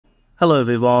Hello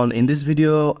everyone, in this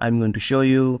video I'm going to show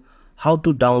you how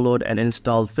to download and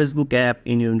install Facebook app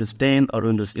in your Windows 10 or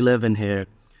Windows 11 here.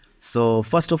 So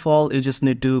first of all, you just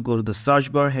need to go to the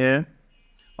search bar here,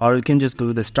 or you can just go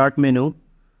to the start menu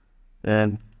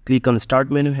and click on the start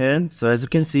menu here. So as you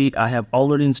can see, I have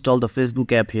already installed the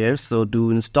Facebook app here. So to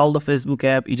install the Facebook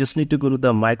app, you just need to go to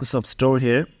the Microsoft Store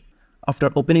here.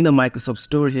 After opening the Microsoft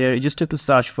Store here, you just have to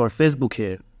search for Facebook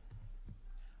here.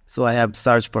 So I have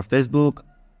searched for Facebook,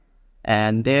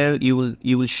 and there you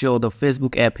will show the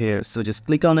Facebook app here. So just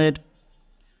click on it.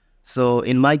 So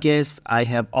in my case, I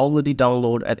have already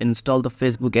downloaded and installed the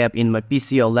Facebook app in my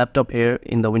PC or laptop here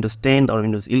in the Windows 10 or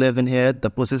Windows 11 here.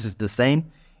 The process is the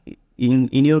same. In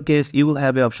your case, you will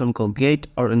have an option called get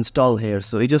or install here.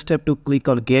 So you just have to click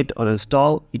on get or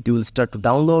install. It will start to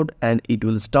download and it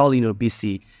will install in your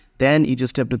PC. Then you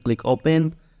just have to click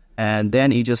open, and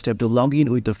then you just have to log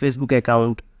in with your Facebook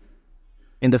account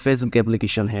in the Facebook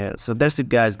application here. So that's it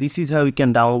guys. This is how you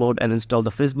can download and install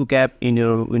the Facebook app in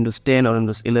your Windows 10 or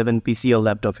Windows 11 PC or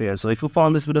laptop here. So if you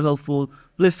found this video helpful,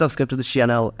 please subscribe to the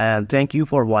channel, and thank you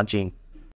for watching.